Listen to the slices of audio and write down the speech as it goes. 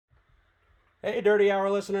Hey, Dirty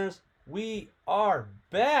Hour listeners, we are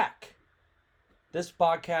back. This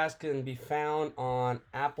podcast can be found on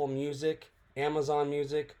Apple Music, Amazon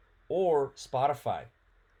Music, or Spotify.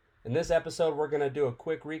 In this episode, we're going to do a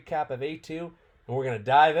quick recap of A2 and we're going to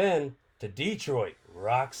dive in to Detroit,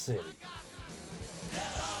 Rock City.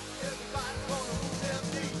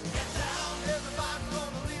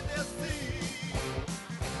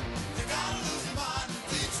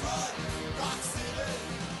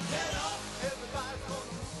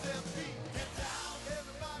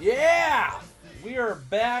 Yeah! We are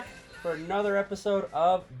back for another episode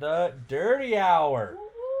of the Dirty Hour.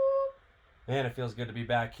 Man, it feels good to be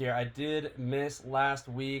back here. I did miss last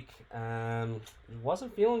week.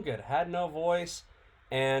 Wasn't feeling good. Had no voice.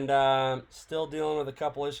 And still dealing with a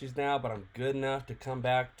couple issues now, but I'm good enough to come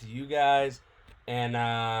back to you guys and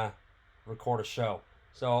record a show.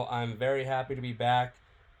 So I'm very happy to be back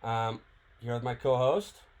here with my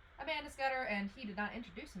co-host. Amanda Scudder, and he did not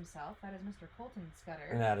introduce himself. That is Mr. Colton Scudder.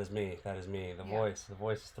 And that is me. The voice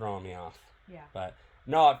is throwing me off. Yeah. But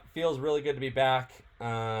no, it feels really good to be back.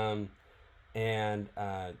 I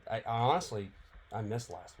honestly, I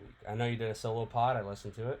missed last week. I know you did a solo pod. I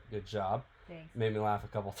listened to it. Good job. Thanks. Made me laugh a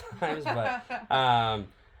couple times. But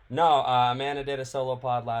Amanda did a solo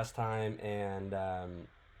pod last time. And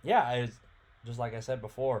it's just like I said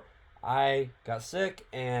before, I got sick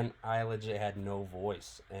and I legit had no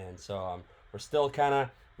voice. And so we're still kind of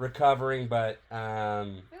recovering, but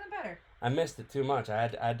feeling better. I missed it too much. I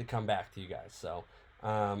had to come back to you guys. So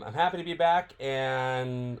I'm happy to be back,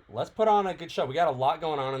 and let's put on a good show. We got a lot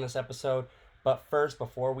going on in this episode, but first,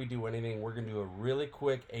 before we do anything, we're going to do a really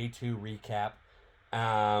quick A2 recap.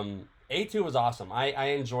 A2 was awesome. I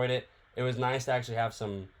enjoyed it. It was nice to actually have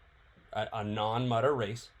a non-mutter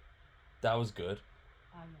race. That was good.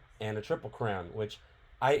 Yes. And a triple crown, which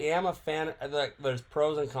I am a fan. There's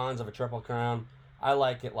pros and cons of a triple crown. I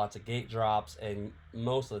like it. Lots of gate drops, and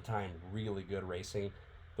most of the time, really good racing.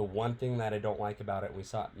 The one thing that I don't like about it, and we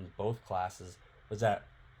saw it in both classes, was that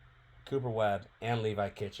Cooper Webb and Levi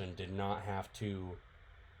Kitchen did not have to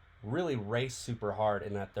really race super hard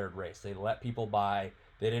in that third race. They let people by.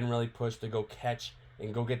 They didn't really push to go catch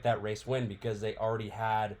and go get that race win because they already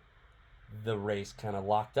had the race kind of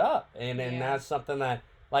locked up. And that's something that,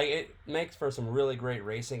 like, it makes for some really great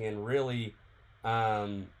racing and really,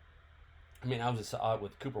 I was just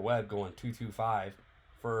with Cooper Webb going 2.25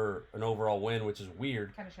 for an overall win, which is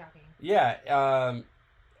weird. Kind of shocking. Yeah,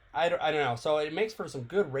 I don't know. So it makes for some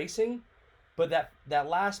good racing, but that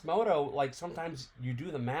last moto, like, sometimes you do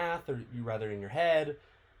the math, or you rather in your head,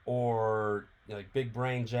 or like big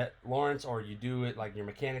brain Jet Lawrence, or you do it like your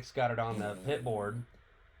mechanics got it on the pit board.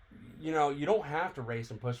 You don't have to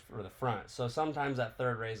race and push for the front. So sometimes that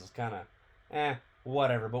third race is kind of,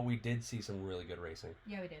 whatever. But we did see some really good racing.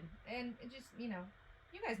 Yeah, we did. And it just, you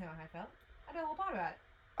guys know how I felt. I did a whole pod about it.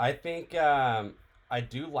 I think I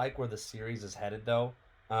do like where the series is headed, though.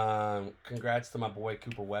 Congrats to my boy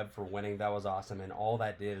Cooper Webb for winning. That was awesome. And all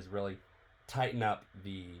that did is really tighten up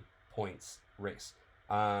the points race.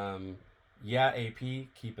 AP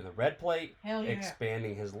keeping the red plate, Hell yeah.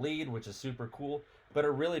 expanding his lead, which is super cool. But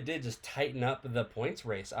it really did just tighten up the points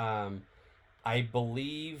race. I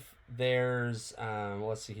believe there's,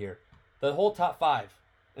 let's see here. The whole top 5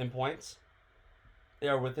 in points, they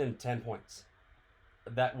are within 10 points.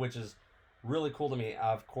 Which is really cool to me.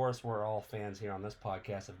 Of course, we're all fans here on this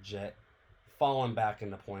podcast of Jet falling back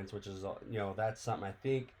into points, which is, that's something I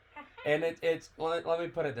think. And it's let me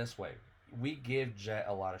put it this way. We give Jet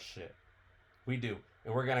a lot of shit. We do.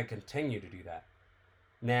 And we're going to continue to do that.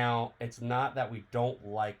 Now, it's not that we don't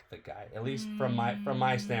like the guy, at least from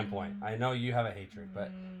my standpoint. I know you have a hatred,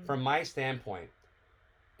 but from my standpoint,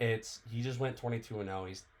 he just went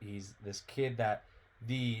 22-0. He's this kid that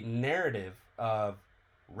the narrative of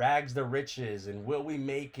rags to riches and will we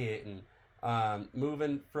make it and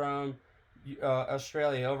moving from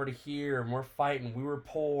Australia over to here and we're fighting, we were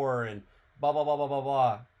poor and blah blah blah blah blah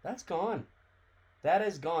blah. That's gone. That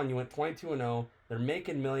is gone. You went 22-0. They're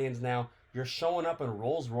making millions now. You're showing up in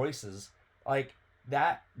Rolls Royces. Like,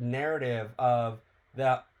 that narrative of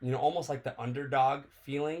that, almost like the underdog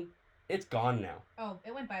feeling, it's gone now. Oh,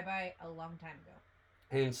 it went bye-bye a long time ago.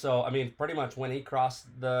 And so, pretty much when he crossed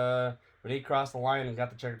the line and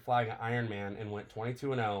got the checkered flag at Ironman and went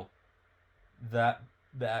 22-0, that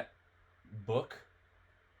book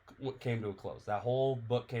came to a close. That whole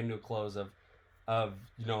book came to a close of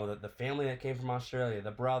the family that came from Australia,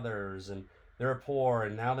 the brothers, and they're poor,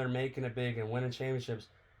 and now they're making it big and winning championships.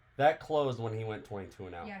 That closed when he went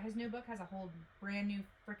 22-0. Yeah, his new book has a whole brand new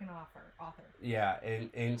freaking author. Yeah,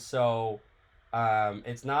 and so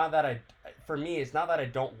It's not that for me, it's not that I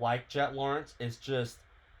don't like Jet Lawrence. It's just,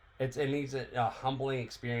 it needs a humbling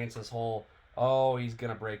experience. This whole, oh, he's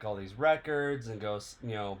gonna break all these records and go,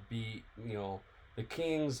 beat, the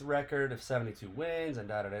Kings record of 72 wins and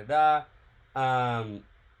da da da da.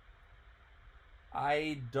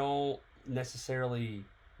 I don't necessarily,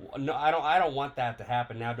 no, I don't want that to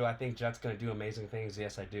happen. Now, do I think Jet's gonna do amazing things?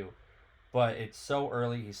 Yes, I do. But it's so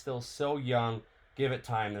early. He's still so young. Give it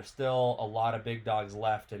time. There's still a lot of big dogs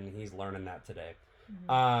left, and he's learning that today.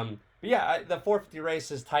 But yeah, the 450 race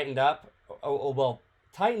has tightened up. Well,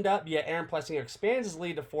 tightened up. Yeah, Aaron Plessinger expands his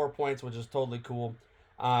lead to 4 points, which is totally cool.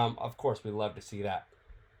 Of course, we love to see that.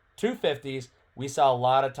 250s, we saw a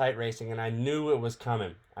lot of tight racing, and I knew it was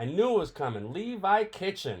coming. Levi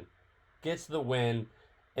Kitchen gets the win,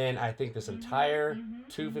 and I think this entire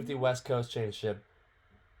 250 West Coast Championship,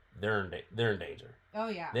 they're in danger. Oh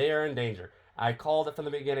yeah, they are in danger. I called it from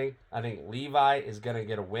the beginning. I think Levi is gonna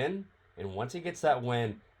get a win, and once he gets that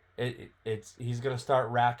win, he's gonna start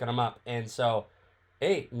racking them up. And so,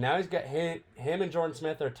 hey, now he's got him and Jordan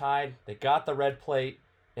Smith are tied. They got the red plate,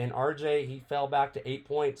 and RJ, he fell back to 8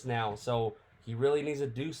 points now. So he really needs to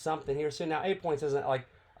do something here soon. Now 8 points isn't like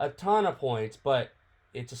a ton of points, but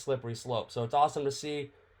it's a slippery slope. So it's awesome to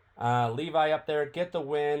see Levi up there get the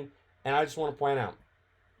win. And I just want to point out,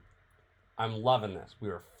 I'm loving this. We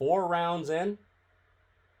were 4 rounds in,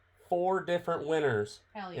 4 different winners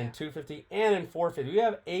in 250 and in 450. We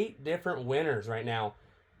have 8 different winners right now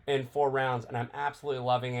in 4 rounds, and I'm absolutely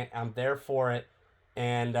loving it. I'm there for it.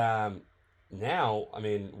 And now, I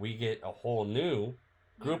mean, we get a whole new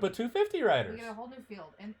group of 250 riders. We get a whole new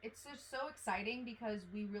field, and it's just so exciting because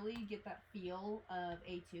we really get that feel of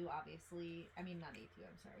A2, obviously. I mean, not A2,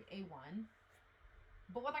 I'm sorry, A1.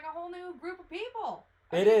 But with like a whole new group of people.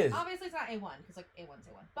 It is. Obviously, it's not A1 because like A1's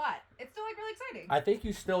A1, but it's still like really exciting. I think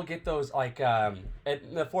you still get those like the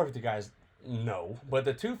 450 guys. No, but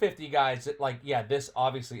the 250 guys, like, yeah, this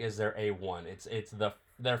obviously is their A1. It's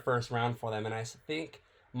their first round for them, and I think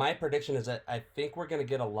my prediction is that I think we're gonna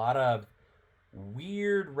get a lot of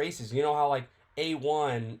weird races. You know how like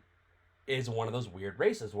A1 is one of those weird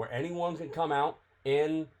races where anyone can come out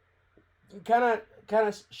and kind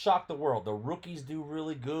of shock the world. The rookies do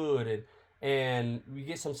really good, and we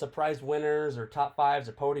get some surprise winners or top 5s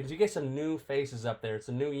or podiums. You get some new faces up there. It's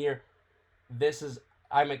a new year.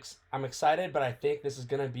 I'm excited, but I think this is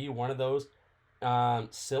going to be one of those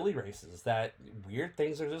silly races that weird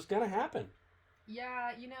things are just going to happen.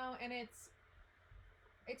 Yeah, and it's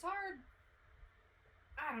hard.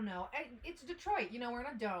 I don't know. It's Detroit. We're in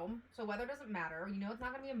a dome, so weather doesn't matter. It's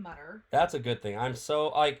not going to be a mutter. That's a good thing.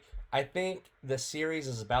 I think the series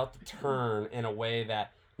is about to turn in a way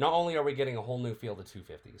that not only are we getting a whole new field of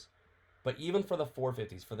 250s, but even for the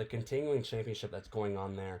 450s, for the continuing championship that's going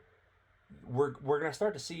on there, we're going to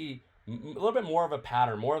start to see a little bit more of a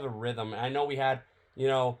pattern, more of a rhythm. And I know we had,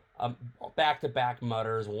 back-to-back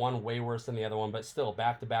mutters, one way worse than the other one, but still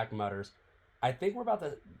back-to-back mutters. I think we're about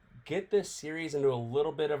to get this series into a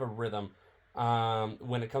little bit of a rhythm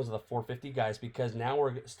when it comes to the 450 guys, because now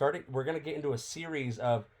we're going to get into a series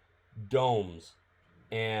of domes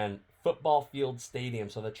and football field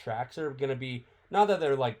stadiums. So the tracks are going to be, not that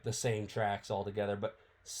they're like the same tracks altogether, but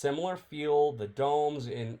similar feel, the domes.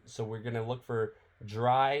 And so we're going to look for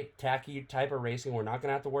dry, tacky type of racing. We're not going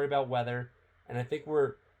to have to worry about weather. And I think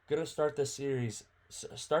we're going to start to see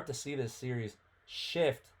this series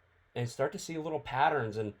shift and start to see little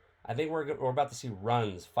patterns. And I think we're about to see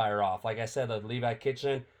runs fire off. Like I said, the Levi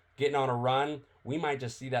Kitchen getting on a run. We might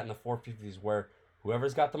just see that in the 450s where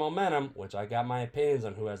whoever's got the momentum, which I got my opinions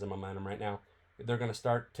on who has the momentum right now, they're going to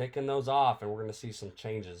start ticking those off, and we're going to see some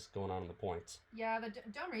changes going on in the points. Yeah, the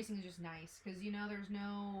dome racing is just nice because, there's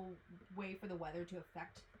no way for the weather to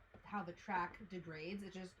affect how the track degrades.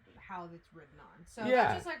 It's just how it's ridden on. So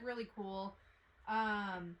that's just, like, really cool.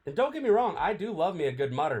 And don't get me wrong, I do love me a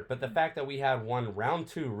good mutter, but the fact that we had one round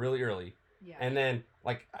 2 really early, and then,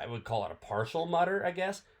 like, I would call it a partial mutter, I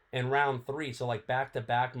guess, in round 3, so like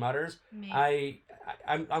back-to-back mutters,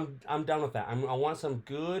 I'm done with that. I want some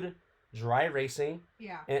good dry racing.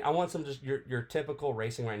 Yeah. And I want some just your typical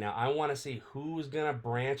racing right now. I want to see who's gonna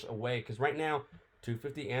branch away, because right now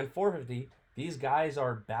 250 and 450, these guys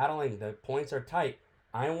are battling. The points are tight.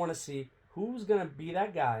 I want to see who's gonna be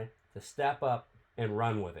that guy to step up and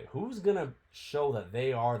run with it. Who's gonna show that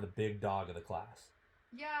they are the big dog of the class?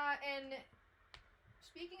 Yeah, and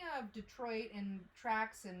speaking of Detroit and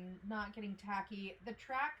tracks and not getting tacky, the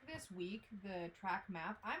track this week, the track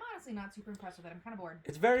map, I'm honestly not super impressed with it. I'm kind of bored.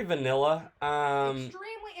 It's very vanilla.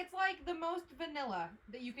 Extremely, it's like the most vanilla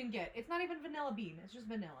that you can get. It's not even vanilla bean. It's just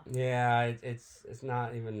vanilla. Yeah, it's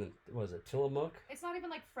not even. What is it, Tillamook? It's not even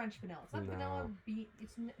like French vanilla. It's not No. vanilla bean.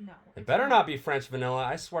 No. It better not be French vanilla.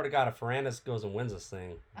 I swear to God, if Ferrandis goes and wins this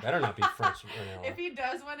thing, it better not be French vanilla. If he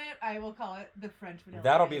does win it, I will call it the French vanilla.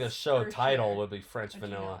 That'll be the race, show for title. sure. Would be French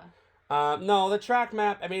vanilla. No, the track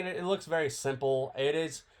map. I mean, it looks very simple. It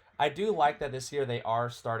is. I do like that this year they are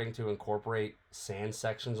starting to incorporate sand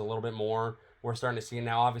sections a little bit more. We're starting to see it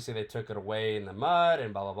now. Obviously, they took it away in the mud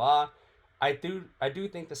and blah blah blah. I do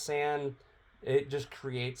think the sand, it just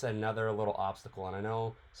creates another little obstacle. And I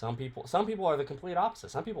know some people are the complete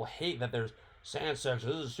opposite. Some people hate that there's sand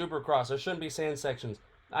sections. This is Supercross. There shouldn't be sand sections.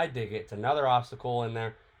 I dig it. It's another obstacle in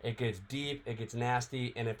there. It gets deep. It gets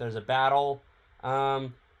nasty. And if there's a battle,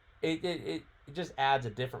 it just adds a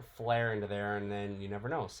different flair into there. And then you never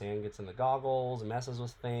know. Sand gets in the goggles and messes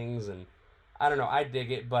with things. And I don't know. I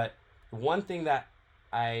dig it. But one thing that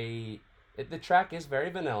the track is very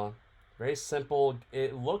vanilla. Very simple.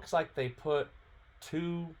 It looks like they put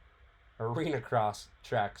two arena cross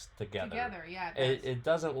tracks together. Yeah. It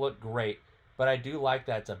doesn't look great, but I do like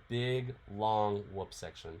that it's a big, long whoop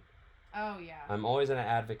section. Oh, yeah. I'm always an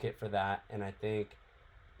advocate for that, and I think,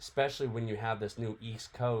 especially when you have this new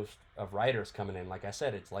East Coast of riders coming in, like I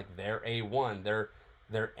said, it's like their A1.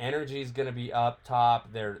 Their energy is going to be up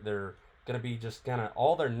top. They're going to be just kind of,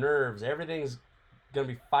 all their nerves, everything's going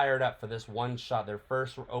to be fired up for this one shot, their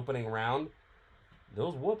first opening round.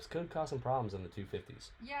 Those whoops could cause some problems in the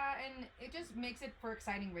 250s. Yeah, and it just makes it for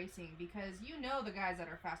exciting racing because you know the guys that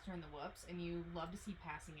are faster in the whoops, and you love to see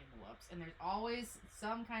passing in the whoops, and there's always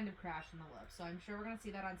some kind of crash in the whoops. So I'm sure we're going to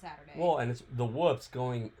see that on Saturday. Well, and it's the whoops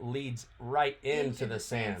leads right into the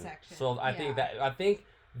sand section. So I think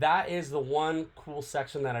that is the one cool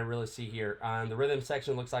section that I really see here. The rhythm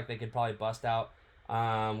section looks like they could probably bust out.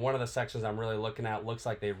 One of the sections I'm really looking at looks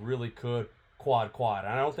like they really could quad.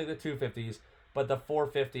 And I don't think the 250s, but the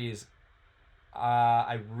 450s,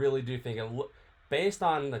 I really do think based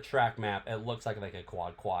on the track map, it looks like they could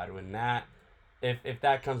quad. And that, if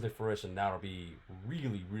that comes to fruition, that'll be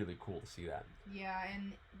really, really cool to see that. Yeah,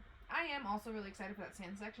 and I am also really excited for that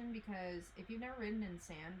sand section because if you've never ridden in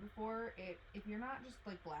sand before, if you're not just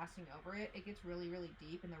like blasting over it, it gets really, really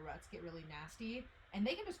deep and the ruts get really nasty and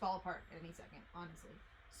they can just fall apart at any second, honestly.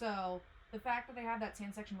 So the fact that they have that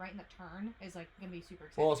sand section right in the turn is like gonna be super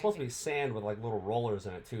exciting. Well, it's supposed to be sand with like little rollers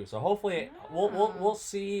in it too. So hopefully we'll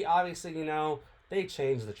see. Obviously, they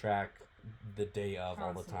change the track the day of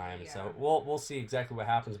all the time. Yeah. So we'll see exactly what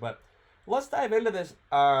happens. But let's dive into this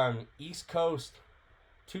East Coast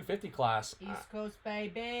 250 class. East Coast,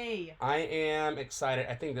 baby. I am excited.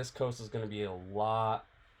 I think this coast is going to be a lot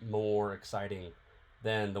more exciting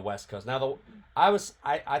than the West Coast. Now,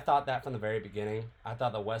 I thought that from the very beginning. I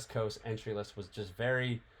thought the West Coast entry list was just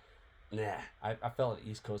very, I felt the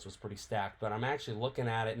East Coast was pretty stacked, but I'm actually looking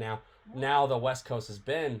at it now. What? Now the West Coast has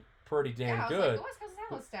been pretty damn good. Like, the West Coast is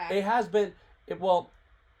hella stacked. It has been.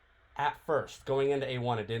 At first, going into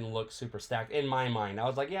A1, it didn't look super stacked in my mind. I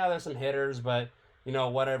was like, yeah, there's some hitters, but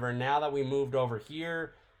whatever. Now that we moved over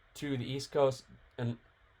here to the East Coast and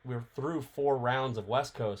we're through 4 rounds of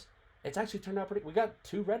West Coast, it's actually turned out pretty. We got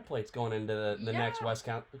 2 red plates going into the next West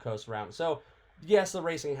Coast round. So, yes, the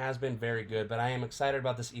racing has been very good, but I am excited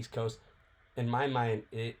about this East Coast. In my mind,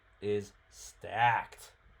 it is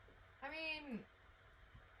stacked. I mean,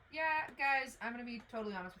 yeah, guys, I'm going to be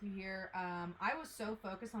totally honest with you here. I was so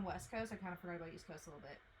focused on West Coast, I kind of forgot about East Coast a little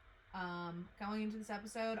bit. Going into this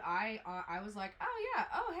episode, I was like,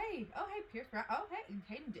 oh hey, Pierce Brown, oh hey,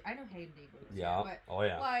 Hayden, I know Hayden Deegan was yeah, here,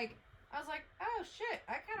 but like, I was like, oh shit,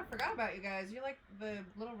 I kind of forgot about you guys. You're like the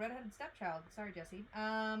little redheaded stepchild. Sorry, Jesse.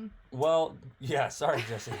 Well, yeah, sorry,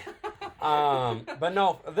 Jesse. But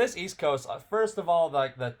no, this East Coast. First of all,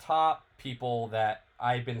 like the top people that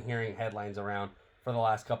I've been hearing headlines around for the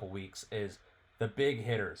last couple weeks is the big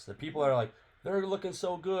hitters. The people that are like, they're looking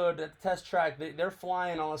so good at the test track. They're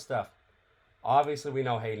flying all this stuff. Obviously, we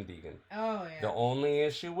know Hayden Deegan. Oh, yeah. The only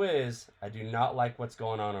issue is I do not like what's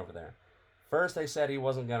going on over there. First, they said he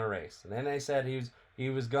wasn't going to race. And then they said he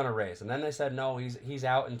was going to race. And then they said, no, he's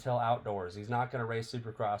out until outdoors. He's not going to race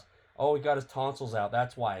Supercross. Oh, he got his tonsils out.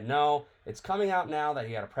 That's why. No, it's coming out now that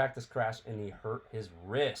he had a practice crash and he hurt his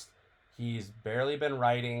wrist. He's barely been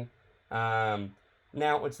riding. Now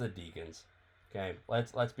it's the Deegans. Okay,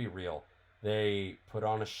 let's be real. They put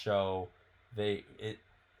on a show. This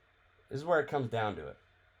is where it comes down to it.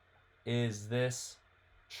 Is this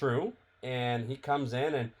true? And he comes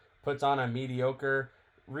in and puts on a mediocre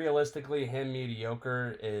realistically, him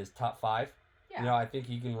mediocre is top 5. Yeah. I think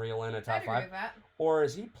he can reel in a I'd top agree 5. with that. Or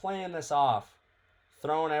is he playing this off,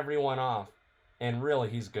 throwing everyone off, and really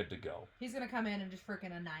he's good to go? He's gonna come in and just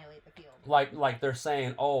freaking annihilate the field. Like they're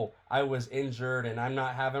saying, oh, I was injured and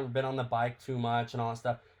haven't been on the bike too much and all that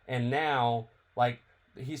stuff, and now like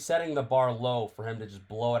he's setting the bar low for him to just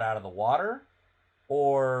blow it out of the water,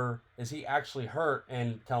 or is he actually hurt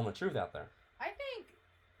and telling the truth out there? I think,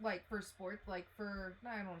 like, for sports, like, for,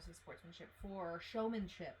 I don't want to say sportsmanship, for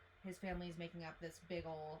showmanship, his family is making up this big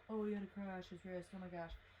old, oh, he had to crash his wrist, oh my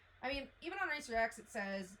gosh. I mean, even on Racer X, it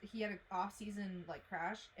says he had an off-season, like,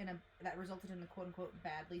 crash, and that resulted in a quote-unquote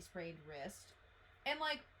badly sprained wrist. And,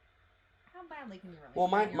 like, how badly can you really Well,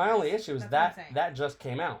 sprain your my only wrist? issue is That's what I'm saying. that just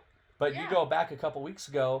came out. But you Yeah. go back a couple weeks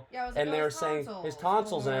ago, Yeah, it was like, and oh, they were his saying tonsils. his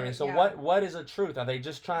tonsils and everything. So Yeah. what is the truth? Are they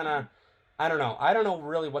just trying to? I don't know. I don't know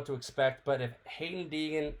really what to expect. But if Hayden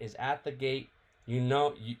Deegan is at the gate,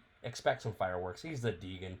 you expect some fireworks. He's the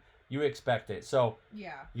Deegan. You expect it. So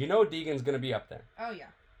Yeah. Deegan's going to be up there. Oh, yeah.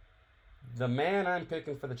 The man I'm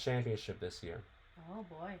picking for the championship this year, Oh,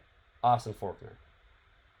 boy. Austin Forkner.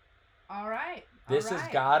 All right. This All has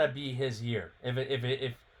right. got to be his year.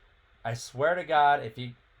 If I swear to God, if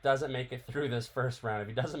he doesn't make it through this first round, if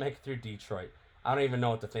he doesn't make it through Detroit, I don't even know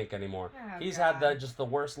what to think anymore. Oh, He's God. had just the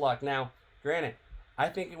worst luck. Now, granted, I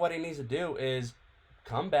think what he needs to do is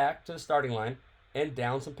come back to the starting line and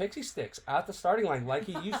down some pixie sticks at the starting line like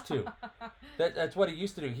he used to. That's what he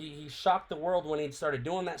used to do. He shocked the world when he started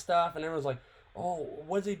doing that stuff, and everyone's like, oh,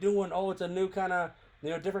 what's he doing? Oh, it's a new kind of,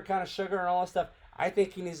 different kind of sugar and all that stuff. I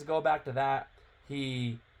think he needs to go back to that.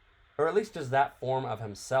 Or at least just that form of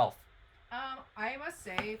himself. I must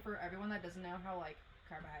say, for everyone that doesn't know how, like,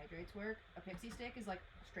 carbohydrates work, a pixie stick is, like,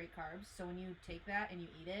 straight carbs. So when you take that and you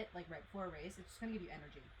eat it, like, right before a race, it's just going to give you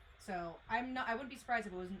energy. So I wouldn't be surprised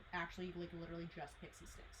if it wasn't actually, like, literally just pixie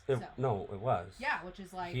sticks. No, it was. Yeah, which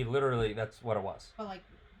is, like... That's what it was. But, like,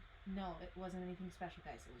 no, it wasn't anything special,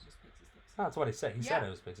 guys. It was just pixie sticks. Oh, that's what he said. He said it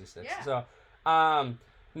was pixie sticks. Yeah. So,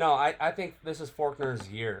 no, I think this is Forkner's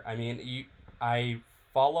year. I mean, I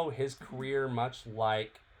follow his career much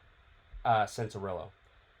like Cincerillo.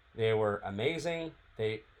 They were amazing.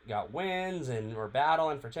 They got wins and were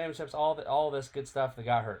battling for championships. All this good stuff. They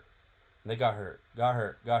got hurt. Got hurt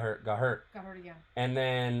again. And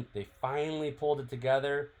then they finally pulled it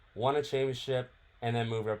together, won a championship, and then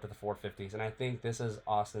moved up to the 450s. And I think this is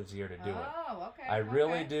Austin's year to do it. Oh, okay. I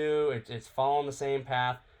really do. It's following the same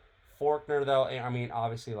path. Forkner, though, I mean,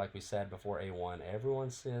 obviously, like we said before, A1, everyone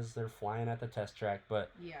says they're flying at the test track, but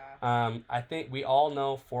yeah. I think we all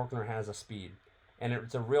know Forkner has a speed, and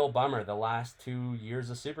it's a real bummer. The last 2 years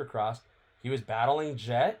of Supercross, he was battling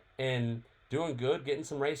Jet and doing good, getting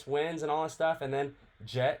some race wins and all that stuff, and then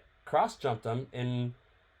Jet cross-jumped him, and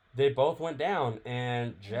they both went down,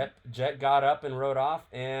 and Jet got up and rode off,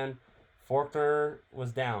 and Forkner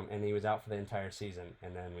was down, and he was out for the entire season.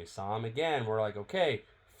 And then we saw him again. We're like, okay,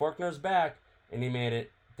 Forkner's back, and he made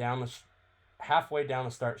it down halfway down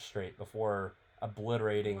the start straight before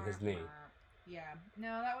obliterating his knee. Yeah,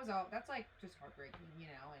 no, that was all. That's like just heartbreaking,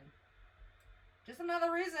 and just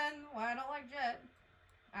another reason why I don't like Jet.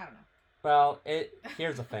 I don't know. Well,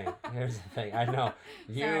 here's the thing. I know.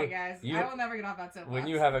 Sorry, guys. I will never get off that soapbox. When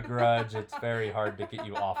you have a grudge, it's very hard to get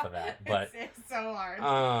you off of that. But it's so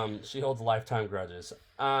hard. She holds lifetime grudges.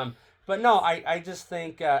 But no, I just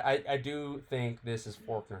think I do think this is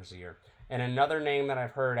Forkner's year. And another name that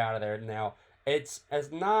I've heard out of there now, it's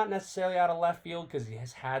not necessarily out of left field because he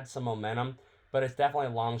has had some momentum, but it's definitely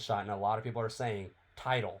a long shot, and a lot of people are saying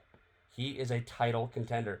title. He is a title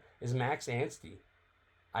contender. Is Max Anstie?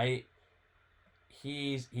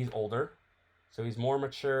 He's older, so he's more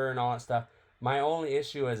mature and all that stuff. My only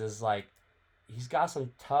issue is like he's got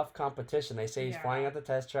some tough competition. They say he's flying at the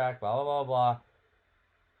test track, blah blah blah blah.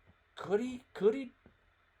 Could he?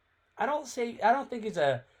 I don't think he's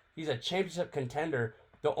a championship contender.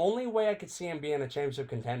 The only way I could see him being a championship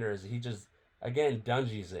contender is he just again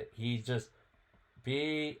dungees it. He just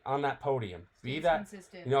be on that podium. Be that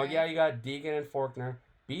consistent. You right? got Deegan and Forkner.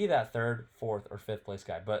 Be that 3rd, 4th, or 5th place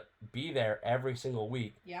guy, but be there every single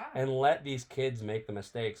week. Yeah. And let these kids make the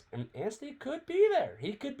mistakes. And Anstie could be there.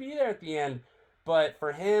 He could be there at the end. But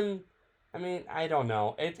for him, I mean, I don't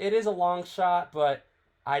know. It is a long shot, but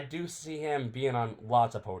I do see him being on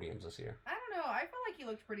lots of podiums this year. I don't know. I feel like he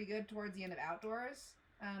looked pretty good towards the end of outdoors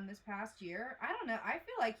this past year. I don't know. I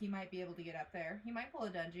feel like he might be able to get up there. He might pull a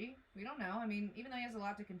Dungey. We don't know. I mean, even though he has a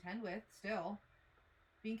lot to contend with, still,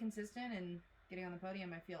 being consistent and getting on the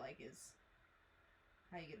podium, I feel like, is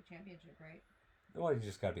how you get a championship, right? Well, you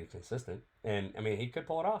just got to be consistent. And, I mean, he could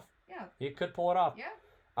pull it off. Yeah. He could pull it off. Yeah.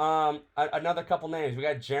 Another couple names. We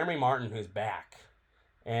got Jeremy Martin, who's back,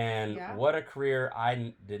 and Yeah. what a career!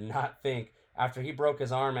 Did not think after he broke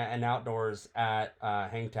his arm at an outdoors at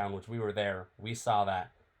Hangtown, which we were there. We saw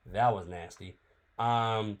that. That was nasty.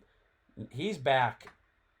 Um, he's back.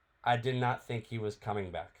 I did not think he was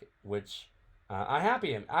coming back, which I'm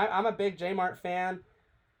happy him. I'm a big J Mart fan.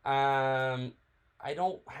 I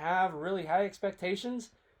don't have really high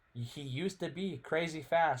expectations. He used to be crazy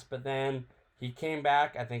fast, but then he came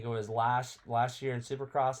back. I think it was last year in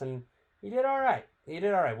Supercross, and he did all right. He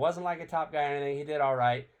did all right. Wasn't like a top guy or anything. He did all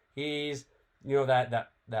right. He's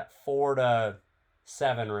that 4 to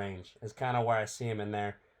 7 range is kind of where I see him in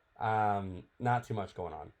there. Not too much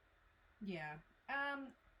going on. Yeah.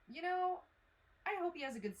 You know, I hope he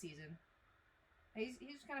has a good season. He's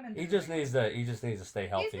kind of been. He just needs to stay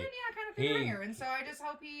healthy. He's been kind of through the ringer, and so I just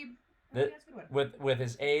hope he has a good one. With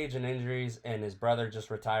his age and injuries, and his brother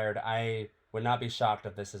just retired, I would not be shocked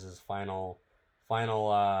if this is his final run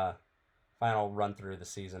through the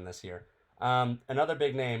season this year. Another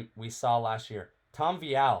big name we saw last year, Tom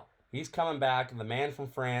Vial. He's coming back, the man from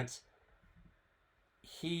France.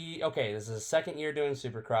 This is his second year doing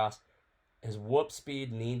Supercross. His whoop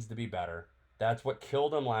speed needs to be better. That's what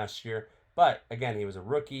killed him last year. But again, he was a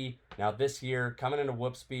rookie. Now this year, coming into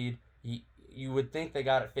whoop speed, you would think they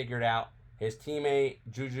got it figured out. His teammate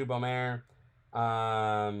Juju Bomer,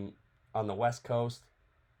 on the West Coast,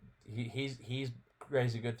 he's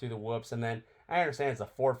crazy good through the whoops. And then I understand it's the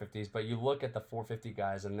 450s, but you look at the 450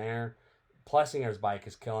 guys, and Plessinger's bike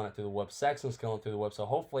is killing it through the whoops. Sexton's killing it through the whoops. So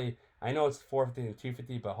hopefully, I know it's 450 and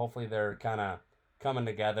 250, but hopefully they're kind of coming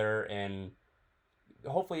together, and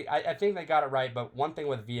hopefully I think they got it right. But one thing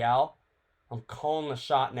with Vial, I'm calling the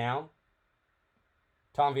shot now.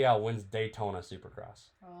 Tom Vial wins Daytona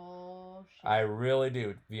Supercross. Oh, shit. I really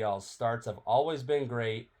do. Vial's starts have always been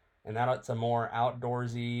great, and now it's a more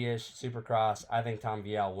outdoorsy-ish Supercross. I think Tom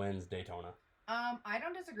Vial wins Daytona. I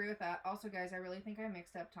don't disagree with that. Also, guys, I really think I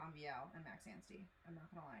mixed up Tom Vial and Max Anstie. I'm not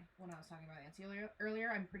gonna lie. When I was talking about Anstie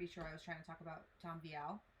earlier, I'm pretty sure I was trying to talk about Tom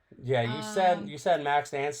Vial. Yeah, you said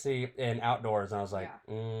Max Anstie in outdoors, and I was like,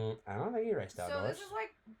 yeah. I don't think he raced outdoors. So this is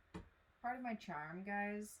like part of my charm,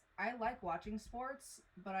 guys. I like watching sports,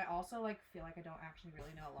 but I also feel like I don't actually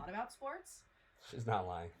really know a lot about sports. She's not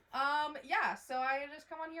lying. Yeah. So I just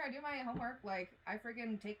come on here. I do my homework. I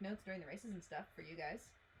freaking take notes during the races and stuff for you guys.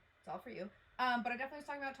 It's all for you. But I definitely was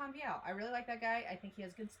talking about Tom Vial. I really like that guy. I think he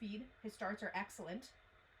has good speed. His starts are excellent.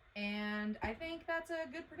 And I think that's a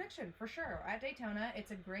good prediction, for sure. At Daytona,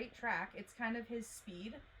 it's a great track. It's kind of his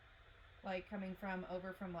speed, coming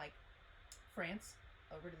over from France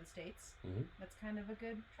over to the States. Mm-hmm. That's kind of a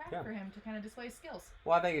good track for him to kind of display his skills.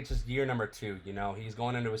 Well, I think it's just year number 2. He's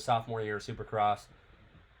going into his sophomore year of Supercross.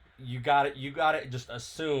 You got to just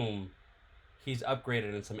assume he's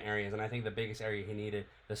upgraded in some areas, and I think the biggest area he needed,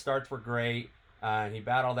 the starts were great. He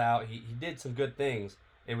battled out. He did some good things.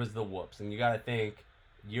 It was the whoops, and you got to think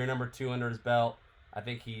year number 2 under his belt. I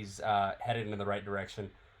think he's headed in the right direction.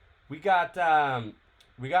 We got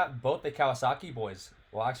both the Kawasaki boys.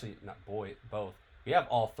 Well, actually, not both. We have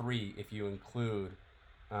all 3 if you include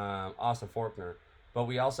Austin Forkner. But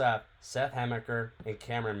we also have Seth Hemaker and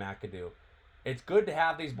Cameron McAdoo. It's good to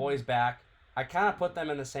have these boys back. I kind of put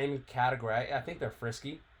them in the same category. I think they're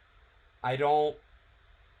frisky. I don't,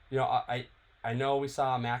 I know we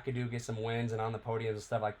saw McAdoo get some wins and on the podiums and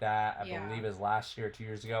stuff like that. I believe it was last year, 2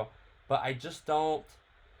 years ago. But I just don't,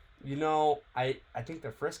 I think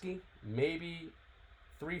they're frisky. Maybe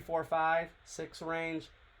 3, 4, 5, 6 range.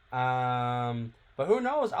 But who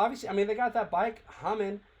knows? Obviously, they got that bike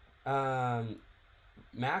humming.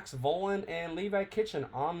 Max Volan and Levi Kitchen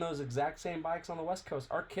on those exact same bikes on the West Coast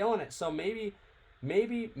are killing it. So maybe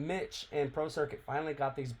Mitch and Pro Circuit finally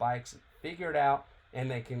got these bikes figured out,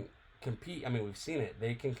 and they can compete. We've seen it.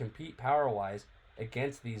 They can compete power-wise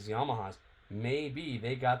against these Yamahas. Maybe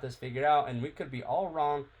they got this figured out, and we could be all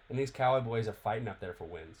wrong, and these Cowboy boys are fighting up there for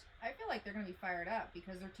wins. I feel like they're going to be fired up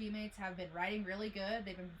because their teammates have been riding really good.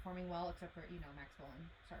 They've been performing well, except for, Max Volan.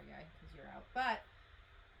 Sorry, guy, because you're out. But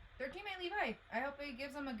their teammate Levi, I hope he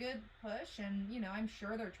gives them a good push, and, I'm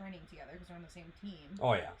sure they're training together because they're on the same team.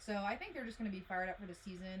 Oh, yeah. So I think they're just going to be fired up for the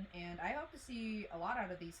season, and I hope to see a lot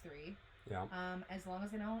out of these 3. Yeah. As long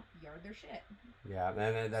as they don't yard their shit. Yeah,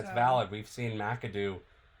 and that's valid. We've seen McAdoo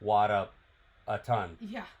wad up a ton.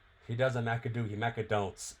 Yeah. He doesn't McAdoo, he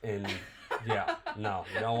McAdon'ts. And yeah, no,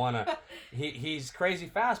 you don't want to. He's crazy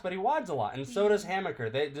fast, but he wads a lot, and so does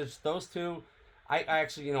Hamaker. Just those 2. I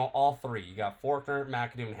actually, all 3. You got Forkner,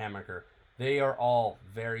 McAdoo, and Hamaker. They are all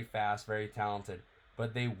very fast, very talented.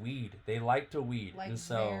 but they weed. They like to weed, Like and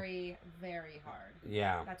so very, very hard.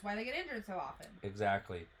 yeah, That's why they get injured so often.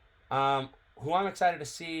 exactly. Who I'm excited to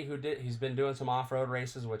see, he's been doing some off road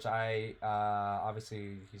races, which I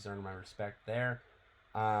obviously he's earned my respect there.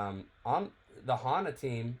 On the Honda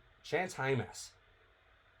team, Chance Hymas.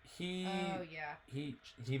 He Oh yeah.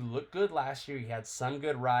 he looked good last year. He had some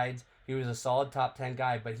good rides. He was a solid top 10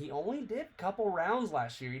 guy, but he only did a couple rounds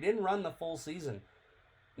last year. He didn't run the full season.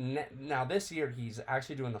 Now this year he's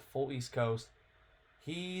actually doing the full East Coast.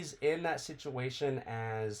 He's in that situation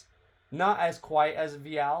as not as quiet as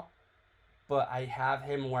Vial, but I have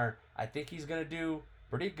him where I think he's gonna do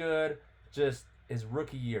pretty good. Just his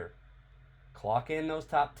rookie year, clock in those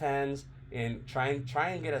top tens and try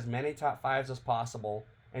and get as many top fives as possible,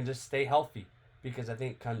 and just stay healthy. Because I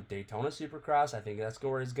think come Daytona Supercross, I think that's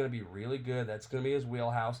where he's gonna be really good. That's gonna be his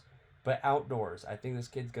wheelhouse. But outdoors, I think this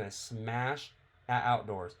kid's gonna smash at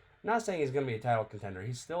outdoors. I'm not saying he's gonna be a title contender.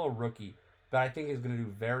 He's still a rookie, but I think he's gonna do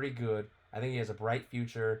very good. I think he has a bright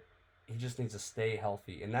future. He just needs to stay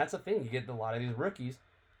healthy, and that's the thing. You get a lot of these rookies,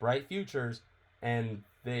 bright futures, and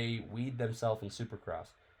they weed themselves in Supercross.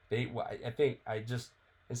 I think I just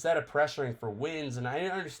instead of pressuring for wins, and I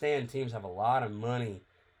understand teams have a lot of money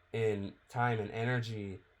in time and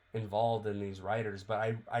energy involved in these riders,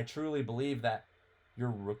 but I truly believe that your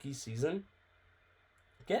rookie season,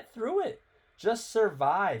 get through it. Just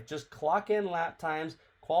survive. Just clock in lap times,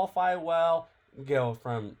 qualify well, go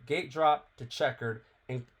from gate drop to checkered,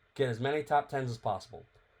 and get as many top tens as possible.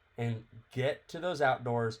 And get to those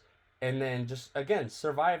outdoors, and then just, again,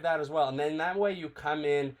 survive that as well. And then that way you come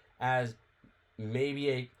in as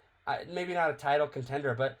maybe maybe not a title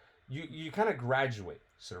contender, but you kind of graduate.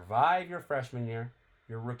 Survive your freshman year,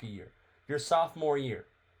 your rookie year, your sophomore year.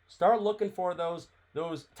 Start looking for those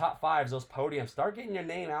top fives, those podiums. Start getting your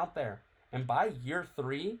name out there. And by year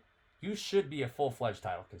 3, you should be a full-fledged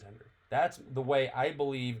title contender. That's the way I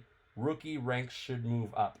believe rookie ranks should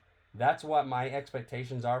move up. That's what my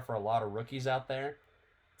expectations are for a lot of rookies out there.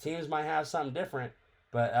 Teams might have something different,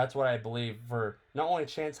 but that's what I believe for not only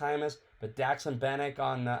Chance Hymas, but Daxon Bennick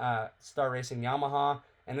on Star Racing Yamaha.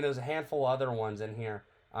 And then there's a handful of other ones in here.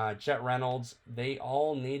 Jet Reynolds. They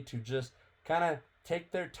all need to just kind of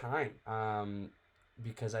take their time.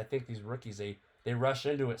 Because I think these rookies, they rush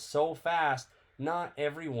into it so fast. Not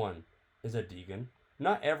everyone is a Deegan.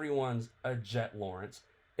 Not everyone's a Jet Lawrence.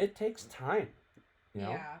 It takes time. You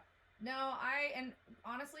know? Yeah. No, and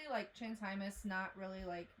honestly, like, Chance Hymas not really,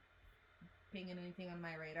 like, pinging anything on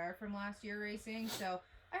my radar from last year racing, so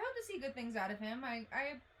I hope to see good things out of him. I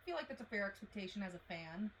feel like that's a fair expectation as a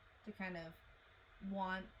fan to kind of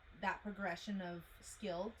want that progression of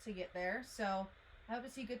skill to get there, so I hope to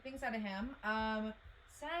see good things out of him.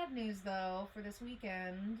 Sad news, though, for this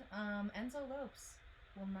weekend, Enzo Lopes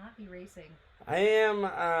will not be racing. I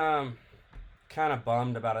am kind of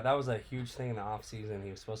bummed about it. That was a huge thing in the off season. He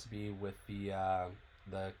was supposed to be with the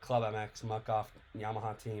Club MX Muck-Off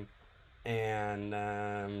Yamaha team, and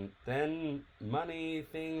then money,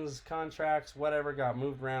 things, contracts, whatever got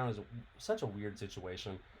moved around. It was such a weird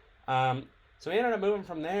situation. So he ended up moving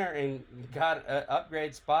from there and got an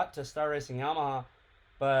upgrade spot to Star Racing Yamaha.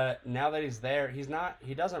 But now that he's there, he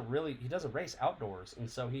doesn't race outdoors, and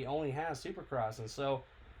so he only has Supercross. And so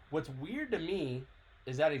what's weird to me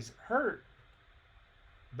is that he's hurt,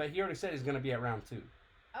 but he already said he's going to be at round 2.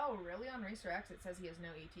 Oh, really? On Racer X, it says he has no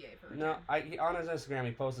ETA for return. No, on his Instagram,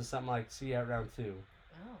 he posted something like, see you at round 2.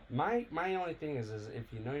 Oh. My only thing is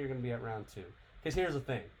if you know you're going to be at round 2. Because here's the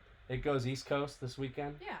thing. It goes East Coast this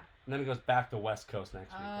weekend. Yeah. And then it goes back to West Coast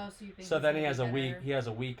next weekend. Oh, so you think so then he has has a week. He has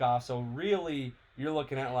a week off. So really, you're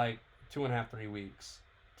looking at like 2.5-3 weeks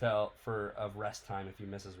of rest time if he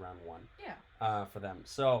misses round 1. Yeah. For them.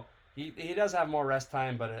 So he does have more rest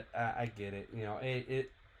time, but I get it. You know,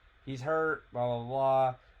 he's hurt. Blah blah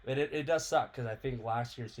blah. But it does suck because I think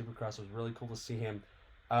last year's Supercross was really cool to see him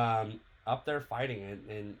up there fighting.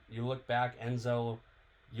 And you look back, Enzo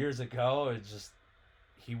years ago, it's just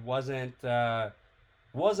he wasn't up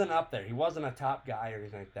there. He wasn't a top guy or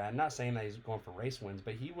anything like that. I'm not saying that he's going for race wins,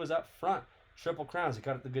 but he was up front. Triple crowns. He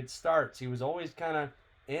got the good starts. He was always kind of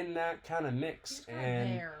in that kind of mix. He's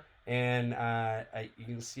there. And you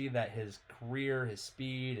can see that his career, his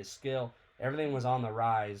speed, his skill, everything was on the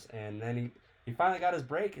rise. And then he finally got his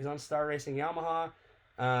break. He's on Star Racing Yamaha.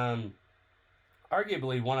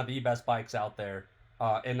 Arguably one of the best bikes out there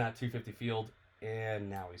in that 250 field. And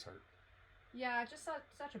now he's hurt. Yeah, just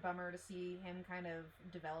such a bummer to see him kind of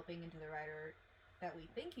developing into the rider that we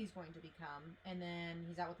think he's going to become, and then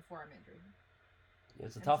he's out with a forearm injury.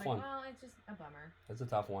 It's a And tough it's like, one. well, it's just a bummer. It's a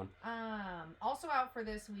tough one. Also out for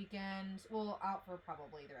this weekend. Well, out for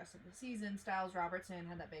probably the rest of the season. Styles Robertson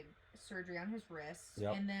had that big surgery on his wrist,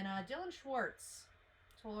 Yep. and then Dylan Schwartz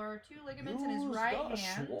tore 2 ligaments in his right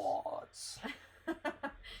hand. Schwartz.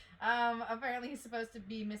 Apparently he's supposed to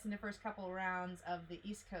be missing the first couple rounds of the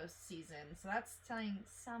East Coast season, so that's telling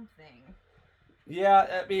something.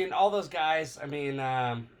 Yeah, I mean, all those guys, I mean,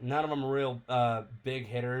 none of them are real big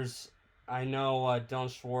hitters. I know Dylan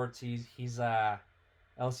Schwartz, he's a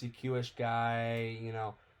LCQ-ish guy, you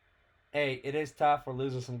know. Hey, it is tough. We're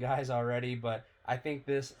losing some guys already, but I think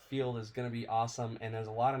this field is going to be awesome, and there's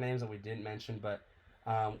a lot of names that we didn't mention, but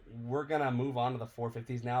we're going to move on to the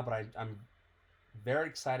 450s now, but I'm very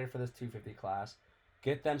excited for this 250 class.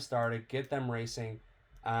 Get them started, get them racing.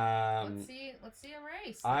 Let's see a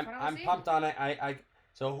race. I'm pumped on it.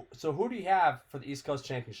 So who do you have for the East Coast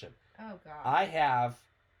Championship? Oh god. I have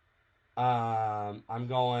I'm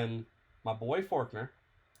going my boy Forkner.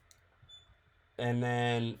 And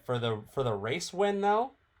then for the race win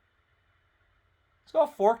though, let's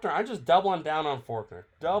go Forkner. I'm just doubling down on Forkner.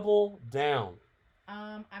 Double down.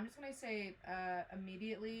 I'm just gonna say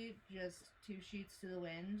immediately, just 2 sheets to the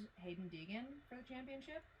wind, Hayden Deegan for the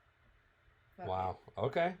championship. Fuck Wow. it.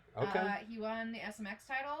 Okay. He won the SMX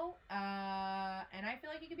title, and I feel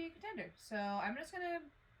like he could be a contender. So I'm just gonna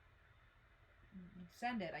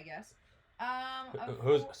send it, I guess.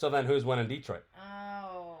 Who's winning Detroit?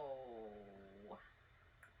 Oh.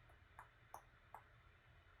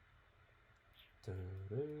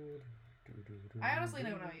 I honestly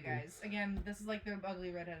don't know, you guys. Again, this is like the ugly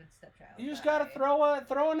redheaded stepchild. You just gotta throw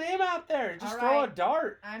a name out there. Just throw a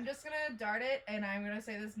dart. I'm just gonna dart it, and I'm gonna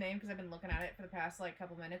say this name because I've been looking at it for the past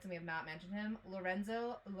couple minutes, and we have not mentioned him.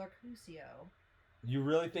 Lorenzo Lorcusio. You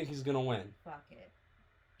really think he's gonna win? Fuck it.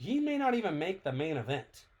 He may not even make the main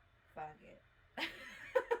event. Fuck it.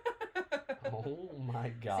 Oh my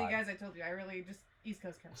god. See, guys, I told you, I really just East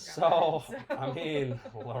Coast kind of so, I mean,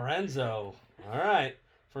 Lorenzo. All right.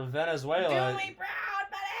 From Venezuela. Do me proud,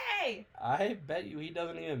 buddy! I bet you he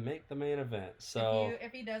doesn't even make the main event. So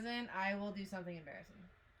if he doesn't, I will do something embarrassing.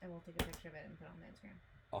 And we'll take a picture of it and put it on the Instagram.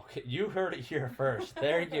 Okay, you heard it here first.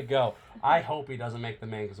 There you go. I hope he doesn't make the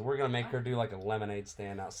main because we're gonna make her do like a lemonade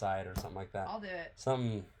stand outside or something like that. I'll do it.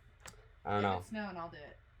 Something. I don't know. If it's snowing, I'll do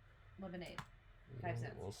it. Lemonade. 5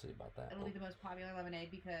 cents. We'll see about that. It'll be the most popular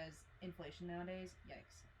lemonade because inflation nowadays.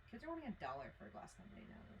 Yikes. Kids are wanting $1 for a glass of lemonade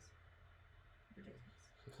nowadays. Ridiculous.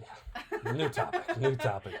 Yeah. New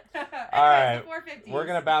topic. All right. 450s. We're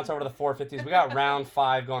going to bounce over to the 450s. We got round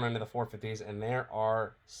 5 going into the 450s, and there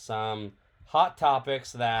are some hot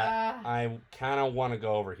topics that I kind of want to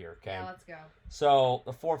go over here, okay? Yeah, let's go. So,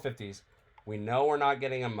 the 450s. We know we're not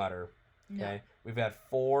getting a mutter, okay? No. We've had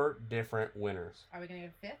 4 different winners. Are we going to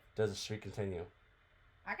get a 5th? Does the streak continue?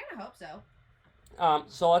 I kind of hope so.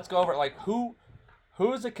 So let's go over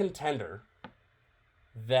who is a contender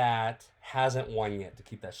that hasn't won yet to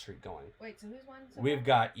keep that streak going. Wait, so who's won? So We've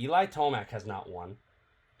got Eli Tomac has not won,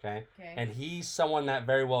 okay, and he's someone that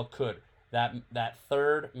very well could. That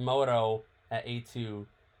third moto at A2,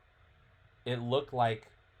 it looked like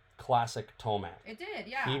classic Tomac. It did,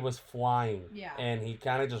 yeah. He was flying, and he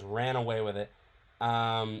kind of just ran away with it.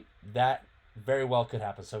 That very well could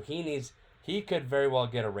happen. So he could very well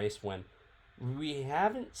get a race win. We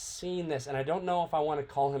haven't seen this, and I don't know if I want to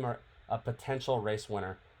call him a potential race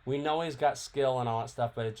winner. We know he's got skill and all that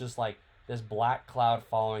stuff, but it's just like this black cloud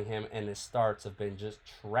following him, and his starts have been just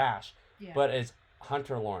trash. Yeah. But it's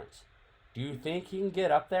Hunter Lawrence. Do you think he can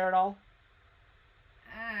get up there at all?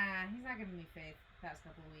 He's not giving me faith the past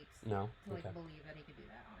couple of weeks. No? To believe that he could do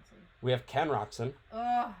that, honestly. We have Ken Roxon.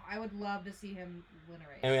 Oh, I would love to see him win a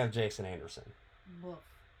race. And we have Jason Anderson. Woof.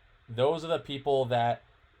 Those are the people that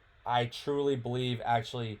I truly believe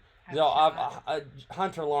actually...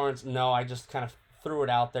 Hunter Lawrence, no, I just kind of threw it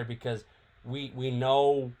out there because we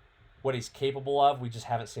know what he's capable of. We just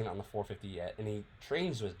haven't seen it on the 450 yet. And he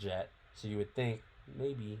trains with Jet, so you would think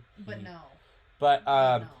maybe... But no. But,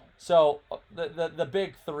 no. So, the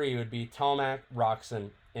big 3 would be Tomac,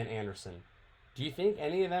 Roxon, and Anderson. Do you think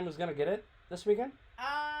any of them is going to get it this weekend?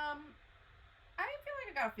 I feel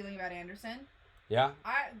like I got a feeling about Anderson. Yeah?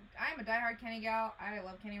 I'm a diehard Kenny gal. I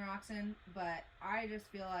love Kenny Roxon, but I just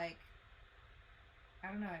feel like,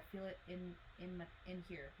 I don't know, I feel it in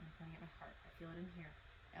here. I'm pointing at my heart. I feel it in here.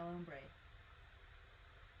 El Hombre.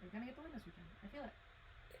 We're going to get the win this weekend. I feel it.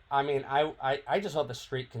 I mean, I just hope the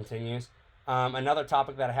streak continues. Another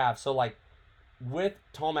topic that I have, so with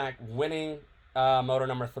Tomac winning moto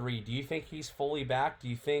number 3, do you think he's fully back? Do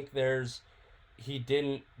you think he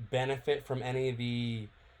didn't benefit from any of the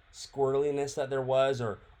squirreliness that there was,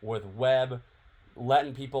 or with Webb?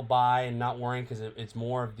 letting people by and not worrying because it's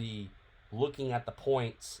more of the looking at the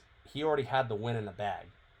points. He already had the win in the bag.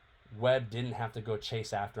 Webb didn't have to go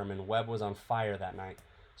chase after him, and Webb was on fire that night.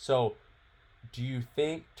 So, do you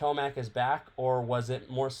think Tomac is back, or was it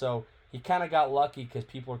more so he kind of got lucky because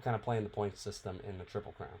people were kind of playing the point system in the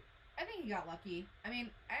Triple Crown? I think he got lucky. I mean,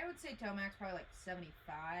 I would say Tomac's probably like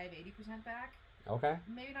 75, 80% back. Okay.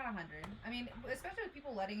 Maybe not 100. I mean, especially with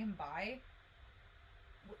people letting him by.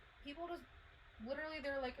 People just literally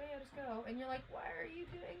they're like, "Oh yeah, just go," and you're like, "Why are you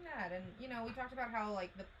doing that?" And you know, we talked about how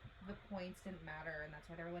like the points didn't matter, and that's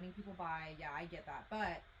why they were letting people buy. Yeah, I get that,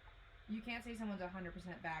 but you can't say someone's 100%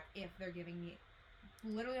 back if they're giving me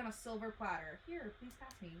literally on a silver platter. Here, please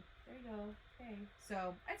pass me. There you go. Okay.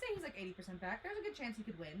 So I'd say he's like 80% back. There's a good chance he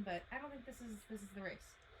could win, but I don't think this is the race.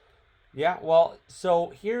 Yeah. Well,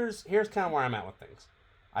 so here's kind of where I'm at with things.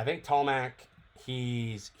 I think Tomac,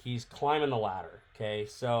 he's climbing the ladder. Okay,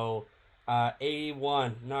 so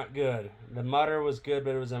 81, not good. The mutter was good,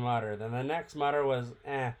 but it was a mutter. Then the next mutter was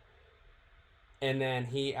eh. And then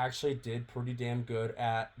he actually did pretty damn good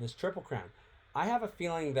at this Triple Crown. I have a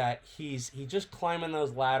feeling that he's just climbing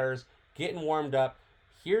those ladders, getting warmed up.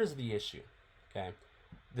 Here's the issue, okay?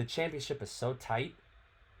 The championship is so tight.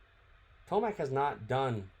 Tomac has not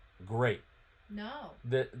done great. No.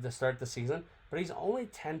 The start of the season, but he's only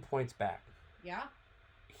 10 points back. Yeah.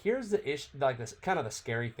 Here's the issue, like this kind of the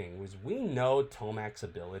scary thing was we know Tomac's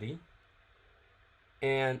ability,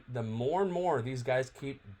 and the more and more these guys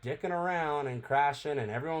keep dicking around and crashing, and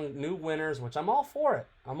everyone new winners, which I'm all for it.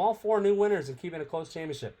 I'm all for new winners and keeping a close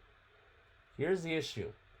championship. Here's the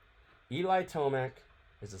issue: Eli Tomac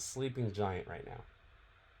is a sleeping giant right now,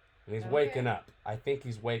 and he's waking up. I think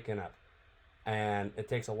he's waking up, and it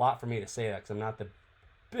takes a lot for me to say that because I'm not the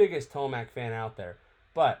biggest Tomac fan out there,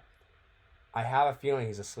 but I have a feeling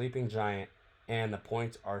he's a sleeping giant, and the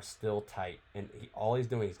points are still tight. And all he's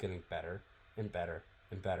doing is getting better and better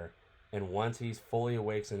and better. And once he's fully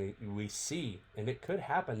awake, and we see, and it could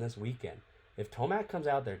happen this weekend, if Tomac comes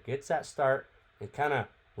out there, gets that start, and kind of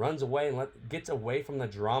runs away and gets away from the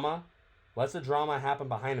drama, lets the drama happen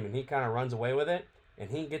behind him, and he kind of runs away with it, and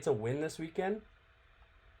he gets a win this weekend,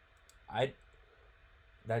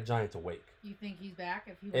 that giant's awake. You think he's back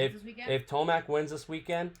if he wins this weekend? If Tomac wins this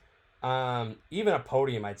weekend, even a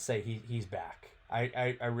podium, I'd say he's back.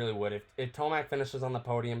 I really would. If Tomac finishes on the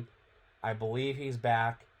podium, I believe he's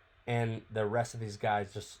back, and the rest of these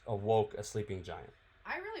guys just awoke a sleeping giant.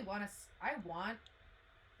 I really want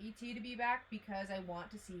ET to be back because I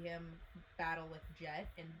want to see him battle with Jet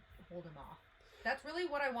and hold him off. That's really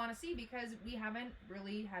what I want to see because we haven't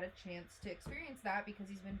really had a chance to experience that because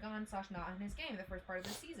he's been gone / not in his game the first part of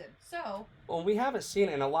the season. So well, we haven't seen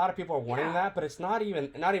it, and a lot of people are wanting that, but it's not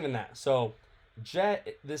even that. So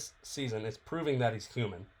Jet this season is proving that he's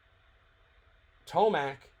human.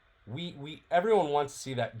 Tomac, we everyone wants to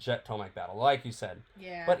see that Jet Tomac battle, like you said.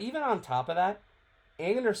 Yeah. But even on top of that,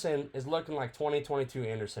 Anderson is looking like 2022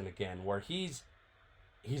 Anderson again, where he's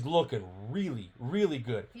looking really, really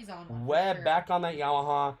good. He's on one. Webb back on that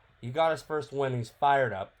Yamaha. He got his first win. He's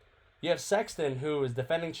fired up. You have Sexton, who is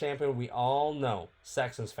defending champion. We all know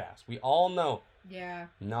Sexton's fast. We all know. Yeah.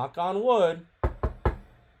 Knock on wood.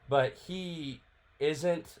 But he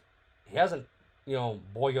isn't. He hasn't,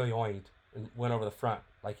 boyoyoinged and went over the front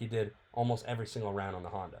like he did almost every single round on the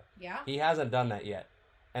Honda. Yeah. He hasn't done that yet.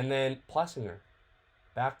 And then Plessinger,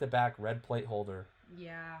 back-to-back red plate holder.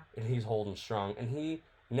 Yeah. And he's holding strong. And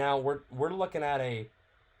now we're looking at a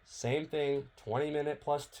same thing, 20-minute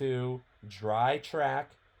 +2, dry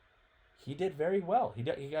track. He did very well. He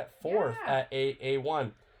got fourth at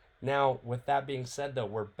A1. Now, with that being said, though,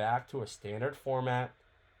 we're back to a standard format,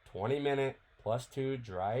 20-minute +2,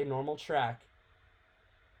 dry, normal track.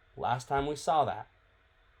 Last time we saw that,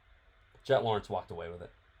 Jet Lawrence walked away with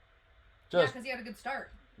it. Because he had a good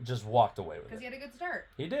start. Just walked away with it. Because he had a good start.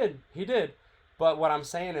 He did. But what I'm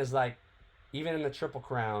saying is, like, even in the Triple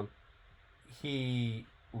Crown, he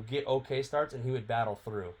would get okay starts and he would battle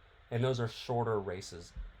through. And those are shorter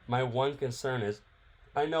races. My one concern is,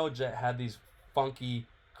 I know Jet had these funky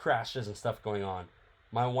crashes and stuff going on.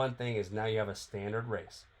 My one thing is now you have a standard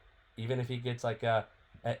race. Even if he gets like an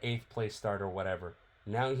 8th place start or whatever.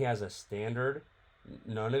 Now he has a standard,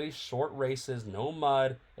 none of these short races, no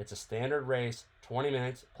mud. It's a standard race, 20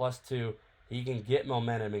 minutes +2. He can get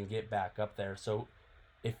momentum and get back up there. So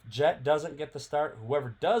if Jet doesn't get the start,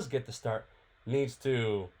 whoever does get the start needs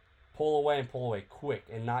to pull away quick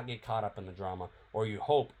and not get caught up in the drama. Or you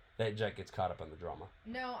hope that Jet gets caught up in the drama.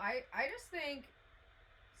 No, I just think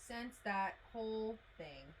since that whole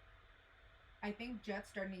thing, I think Jet's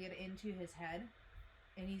starting to get into his head,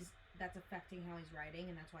 and that's affecting how he's riding,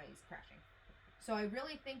 and that's why he's crashing. So I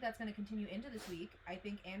really think that's going to continue into this week. I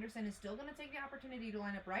think Anderson is still going to take the opportunity to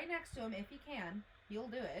line up right next to him if he can. He'll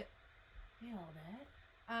do it. He'll do it.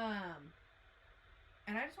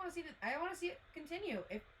 And I just want to see I want to see it continue.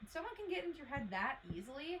 If someone can get into your head that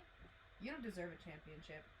easily, you don't deserve a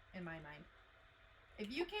championship, in my mind.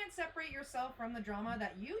 If you can't separate yourself from the drama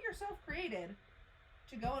that you yourself created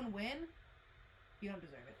to go and win, you don't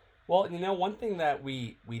deserve it. Well, one thing that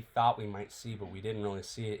we thought we might see, but we didn't really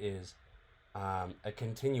see it, is a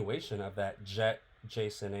continuation of that Jet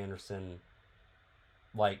Jason Anderson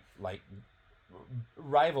like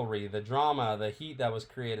rivalry, the drama, the heat that was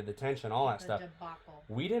created, the tension, all that stuff. Debacle.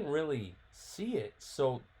 We didn't really see it.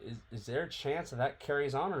 So is there a chance that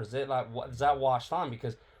carries on, or is it like is that washed on?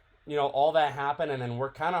 Because all that happened, and then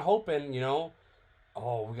we're kind of hoping, we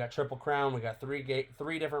got Triple Crown, we got three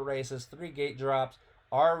different races, 3 gate drops.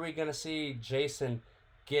 Are we gonna see Jason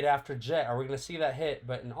get after Jet? Are we gonna see that hit?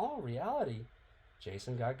 But in all reality,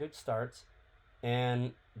 Jason got good starts,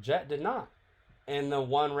 and Jet did not. And the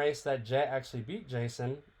one race that Jet actually beat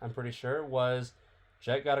Jason, I'm pretty sure, was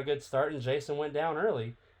Jet got a good start and Jason went down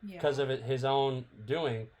early because of his own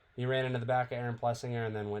doing. He ran into the back of Aaron Plessinger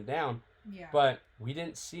and then went down. Yeah. But we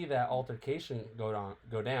didn't see that altercation go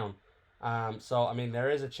down. So I mean, there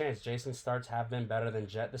is a chance Jason's starts have been better than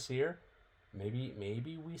Jet this year.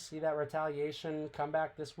 Maybe we see that retaliation come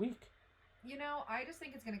back this week. I just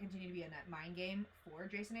think it's going to continue to be a net mind game for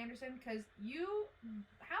Jason Anderson, because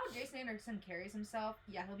how Jason Anderson carries himself,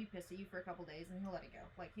 yeah, he'll be pissed at you for a couple days and he'll let it go.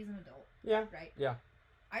 Like, he's an adult. Yeah. Right? Yeah.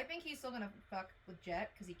 I think he's still going to fuck with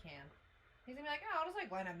Jet because he can. He's going to be like, I'll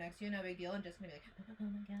just, line up next to you, no big deal, and just going to be like, oh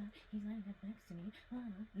my god, he's lining up next to me.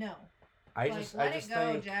 No. Let it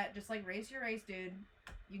go, think... Jet. Just, race your race, dude.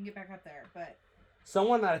 You can get back up there, but...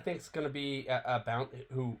 Someone that I think is going to be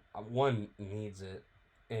who, one, needs it,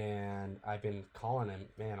 and I've been calling him,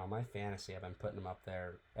 man, on my fantasy, I've been putting him up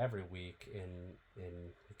there every week, and it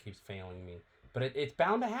keeps failing me. But it's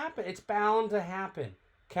bound to happen. It's bound to happen.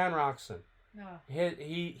 Ken Roxon. No.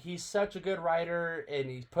 He's such a good rider, and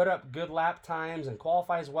he's put up good lap times and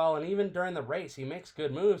qualifies well, and even during the race, he makes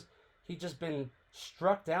good moves. He's just been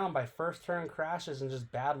struck down by first turn crashes and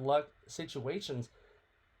just bad luck situations.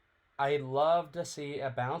 I'd love to see a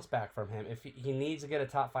bounce back from him. If he needs to get a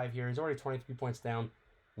top 5 here, he's already 23 points down.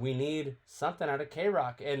 We need something out of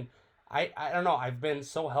K-Rock. And I don't know, I've been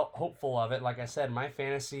so hopeful of it. Like I said, my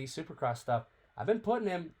fantasy Supercross stuff, I've been putting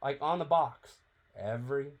him on the box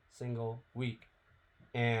every single week.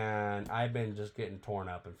 And I've been just getting torn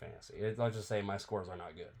up in fantasy. Let's just say my scores are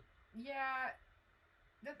not good. Yeah.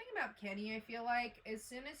 The thing about Kenny, I feel like, as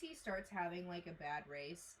soon as he starts having, a bad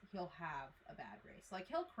race, he'll have a bad race.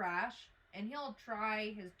 He'll crash, and he'll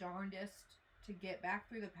try his darndest to get back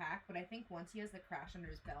through the pack, but I think once he has the crash under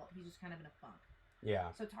his belt, he's just kind of in a funk.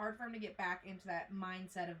 Yeah. So it's hard for him to get back into that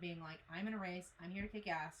mindset of being I'm in a race, I'm here to kick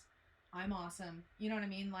ass, I'm awesome. You know what I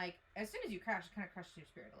mean? As soon as you crash, it kind of crushes your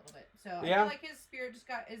spirit a little bit. So I feel like his spirit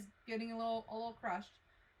is getting a little crushed.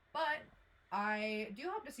 But I do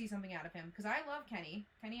hope to see something out of him, because I love Kenny.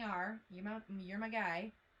 Kenny R, you're my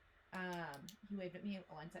guy. He waved at me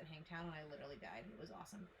once at Hangtown and I literally died. It was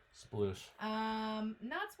awesome. Sploosh.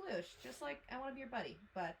 Not sploosh. Just I want to be your buddy.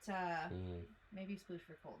 But maybe sploosh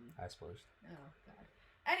for Colton. I splooshed. Oh god.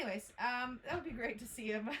 Anyways, that would be great to see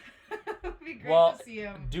him. It would be great to see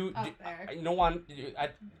him up there.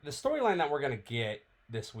 The storyline that we're gonna get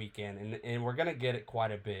this weekend, and we're gonna get it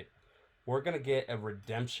quite a bit. We're gonna get a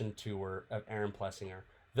redemption tour of Aaron Plessinger,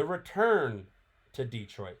 the return to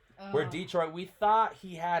Detroit, where Detroit, we thought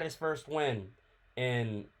he had his first win,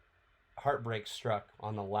 and heartbreak struck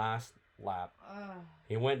on the last lap.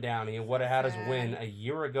 He went down. He would have had his win a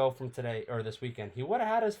year ago from today, or this weekend. He would have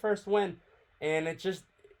had his first win, and it just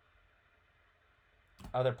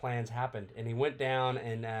other plans happened, and he went down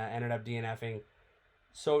and ended up DNFing.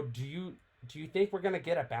 So do you think we're gonna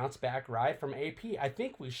get a bounce back ride from AP? I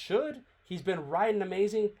think we should. He's been riding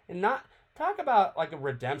amazing, and not talk about a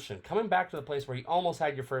redemption, coming back to the place where you almost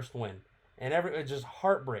had your first win, and it's just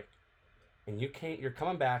heartbreak, and you're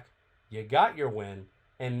coming back. You got your win,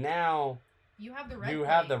 and now you have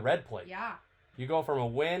the red plate. Yeah. You go from a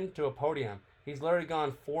win to a podium. He's literally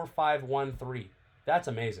gone 4-5-1-3. That's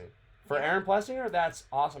amazing. For Aaron Plessinger, that's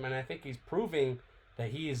awesome, and I think he's proving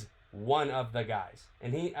that he's one of the guys.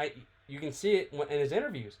 And you can see it in his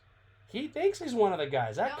interviews. He thinks he's one of the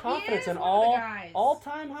guys. That confidence in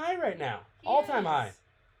all-time high right now. All-time high.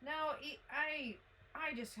 No, I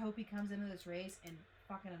just hope he comes into this race and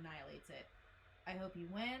fucking annihilates it. I hope he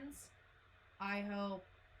wins. I hope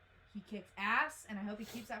he kicks ass, and I hope he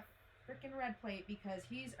keeps that freaking red plate, because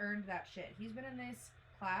he's earned that shit. He's been in this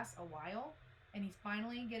class a while, and he's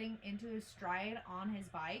finally getting into his stride on his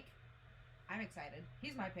bike. I'm excited.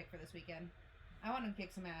 He's my pick for this weekend. I want him to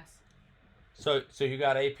kick some ass. So you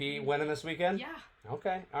got AP winning this weekend? Yeah.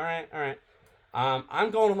 Okay. All right.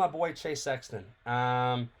 I'm going with my boy Chase Sexton.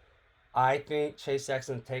 I think Chase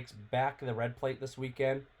Sexton takes back the red plate this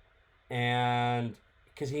weekend, and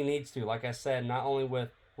because he needs to. Like I said, not only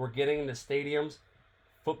we're getting into stadiums,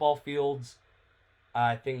 football fields.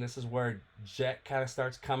 I think this is where Jet kind of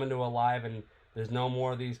starts coming to alive, and there's no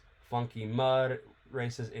more of these funky mud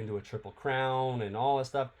races into a Triple Crown and all this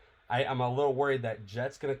stuff. I'm a little worried that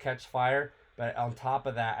Jet's going to catch fire, but on top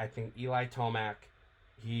of that, I think Eli Tomac,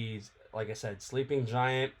 he's, like I said, sleeping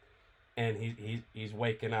giant, and he's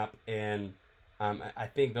waking up, and I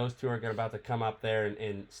think those two are about to come up there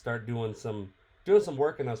and start doing some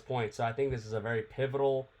work in those points. So I think this is a very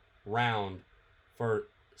pivotal round for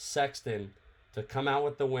Sexton to come out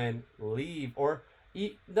with the win, leave, or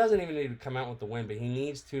he doesn't even need to come out with the win, but he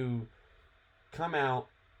needs to come out,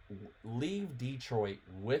 leave Detroit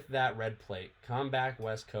with that red plate, come back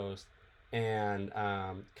West Coast, and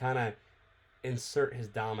kind of insert his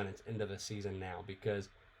dominance into the season now, because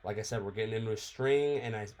like I said, we're getting into a string,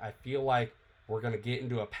 and I feel like we're going to get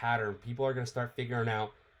into a pattern. People are going to start figuring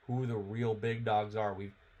out who the real big dogs are.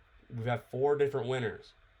 We've had 4 different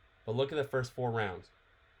winners, but look at the first 4 rounds.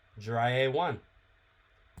 Jiraiya won.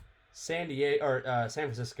 San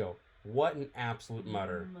Francisco, what an absolute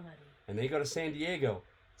mutter. Muddy. And then you go to San Diego.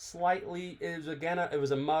 Slightly, it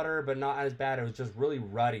was a mutter, but not as bad. It was just really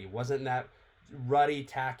ruddy. It wasn't that ruddy,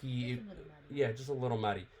 tacky. Just a little muddy. Yeah, just a little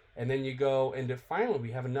muddy. And then you go into finally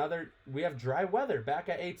we have dry weather back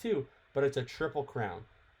at A2, but it's a Triple Crown.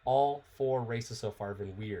 All 4 races so far have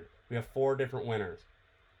been weird. We have 4 different winners.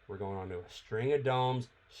 We're going on to a string of domes,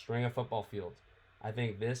 string of football fields. I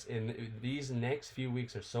think these next few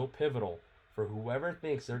weeks are so pivotal for whoever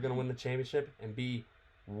thinks they're going to win the championship and be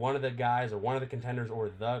one of the guys or one of the contenders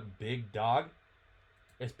or the big dog.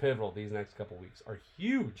 It's pivotal. These next couple weeks are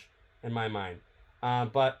huge in my mind.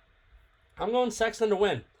 But I'm going Sexton to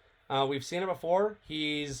win. We've seen it before.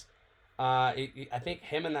 I think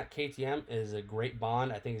him and that KTM is a great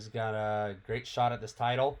bond. I think he's got a great shot at this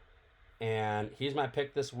title, and he's my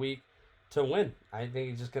pick this week to win. I think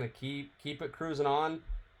he's just gonna keep it cruising on.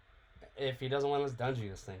 If he doesn't win, let's Dungey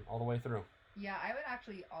this thing all the way through. Yeah, I would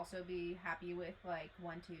actually also be happy with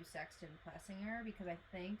 1-2 Sexton Plessinger, because I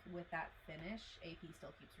think with that finish, AP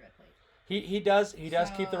still keeps red plate. He does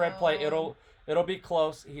keep the red plate. It'll be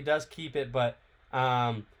close. He does keep it, but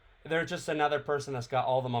there's just another person that's got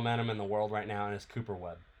all the momentum in the world right now, and it's Cooper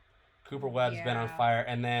Webb. Cooper Webb's been on fire,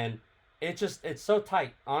 and then it's so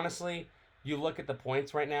tight. Honestly, you look at the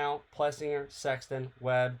points right now: Plessinger, Sexton,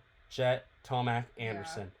 Webb, Jet, Tomac,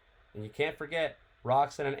 Anderson, and you can't forget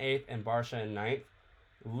Roxon in 8th and Barsha in 9th.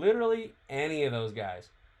 Literally any of those guys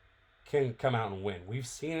can come out and win. We've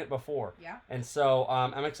seen it before. Yeah. And so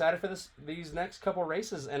I'm excited for these next couple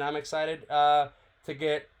races, and I'm excited to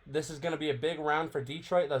get. This is going to be a big round for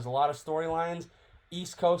Detroit. There's a lot of storylines.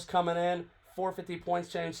 East Coast coming in. 450 points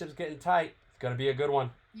championships getting tight. It's going to be a good one.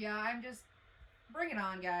 Yeah, I'm just... Bring it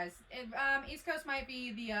on, guys. If East Coast might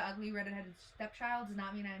be the ugly red-headed stepchild, does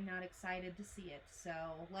not mean I'm not excited to see it. So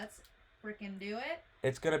let's freaking do it.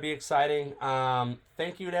 It's going to be exciting.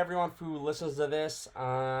 Thank you to everyone who listens to this.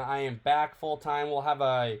 I am back full-time. We'll have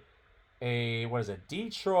a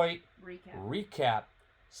Detroit recap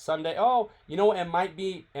Sunday. Oh, you know what? It might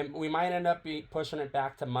be, and we might end up pushing it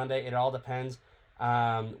back to Monday. It all depends.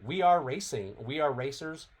 We are racing. We are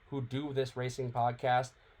racers who do this racing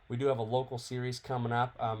podcast. We do have a local series coming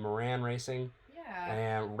up, Moran Racing. Yeah.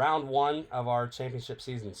 And round 1 of our championship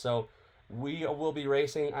season. So we will be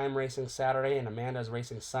racing. I'm racing Saturday, and Amanda's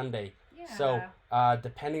racing Sunday. Yeah. So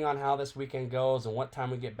depending on how this weekend goes and what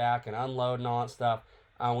time we get back and unload and all that stuff,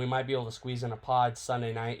 we might be able to squeeze in a pod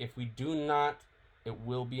Sunday night. If we do not, it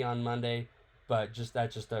will be on Monday, but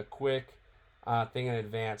that's just a quick thing in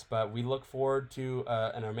advance. But we look forward to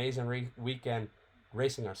an amazing weekend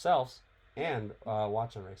racing ourselves and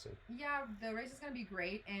watching racing. Yeah, the race is going to be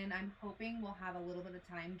great, and I'm hoping we'll have a little bit of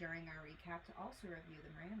time during our recap to also review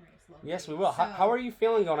the Moran race locally. Yes, we will. So, How are you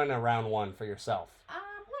feeling going into round 1 for yourself? I'm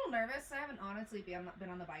a little nervous. I haven't honestly been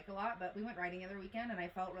on the bike a lot, but we went riding the other weekend, and I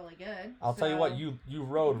felt really good. I'll tell you what, you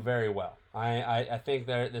rode very well. I think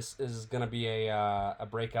this is going to be a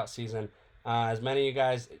breakout season. As many of you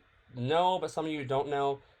guys know, but some of you don't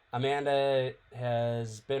know, Amanda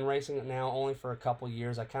has been racing now only for a couple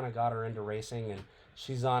years. I kind of got her into racing, and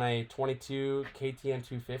she's on a 22 KTM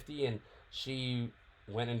 250, and she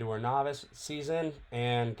went into her novice season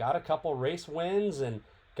and got a couple race wins and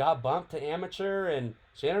got bumped to amateur, and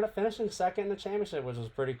she ended up finishing second in the championship, which was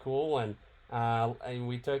pretty cool. And And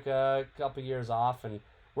we took a couple years off, and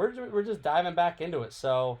we're just diving back into it.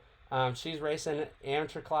 So she's racing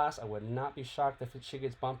amateur class. I would not be shocked if she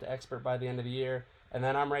gets bumped to expert by the end of the year. And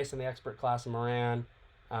then I'm racing the expert class in Moran.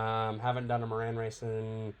 Haven't done a Moran race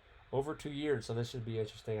in over 2 years, so this should be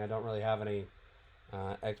interesting. I don't really have any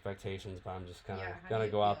expectations, but I'm just kind of gonna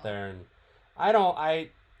go out there and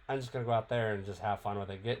I'm just gonna go out there and just have fun with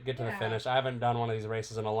it. Get to the finish. I haven't done one of these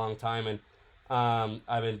races in a long time, and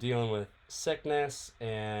I've been dealing with sickness,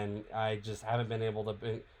 and I just haven't been able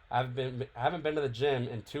to. I haven't been to the gym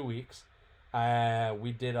in 2 weeks.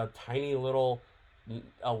 We did a tiny little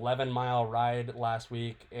 11-mile ride last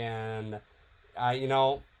week, and I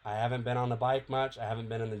haven't been on the bike much. I haven't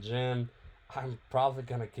been in the gym. I'm probably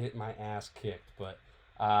gonna get my ass kicked, but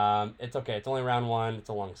it's okay. It's only round one. It's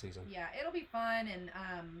a long season. Yeah, it'll be fun, and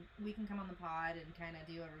we can come on the pod and kind of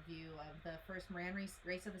do a review of the first Moran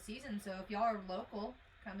race of the season. So if y'all are local,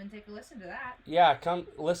 come and take a listen to that. Yeah, come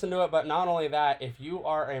listen to it. But not only that, if you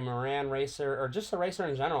are a Moran racer or just a racer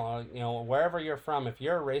in general, wherever you're from, if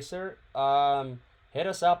you're a racer, hit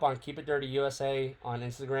us up on Keep It Dirty USA on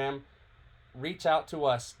Instagram. Reach out to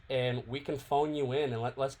us, and we can phone you in, and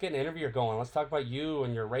let's get an interview going. Let's talk about you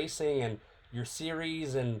and your racing and your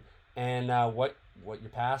series and what your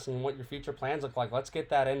past and what your future plans look like. Let's get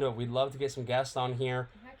that into it. We'd love to get some guests on here.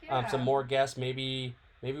 Heck yeah. Some more guests. Maybe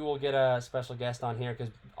we'll get a special guest on here,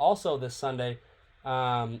 because also this Sunday,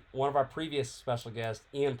 one of our previous special guests,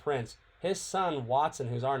 Ian Prince, his son Watson,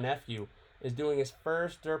 who's our nephew, is doing his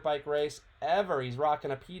first dirt bike race ever. He's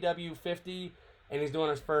rocking a PW 50. And he's doing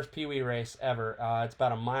his first Pee Wee race ever. It's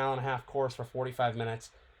about a 1.5-mile course for 45 minutes.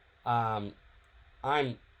 I'm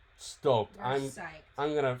stoked. We're psyched.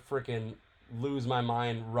 I'm gonna freaking lose my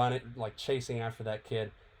mind running, like chasing after that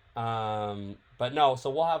kid. But no, so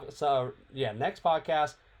we'll have next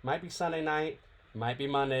podcast might be Sunday night, might be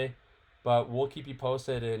Monday, but we'll keep you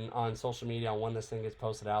posted and on social media on when this thing gets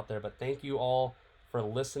posted out there. But thank you all for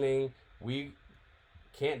listening. We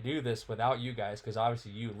can't do this without you guys, because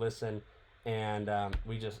obviously you listen. And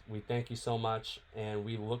we thank you so much, and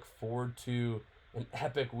we look forward to an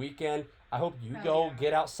epic weekend. I hope you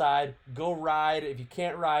get outside, go ride. If you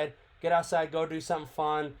can't ride, get outside, go do something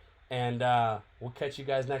fun, and we'll catch you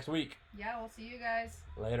guys next week. Yeah, we'll see you guys.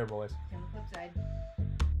 Later, boys. On the flip side.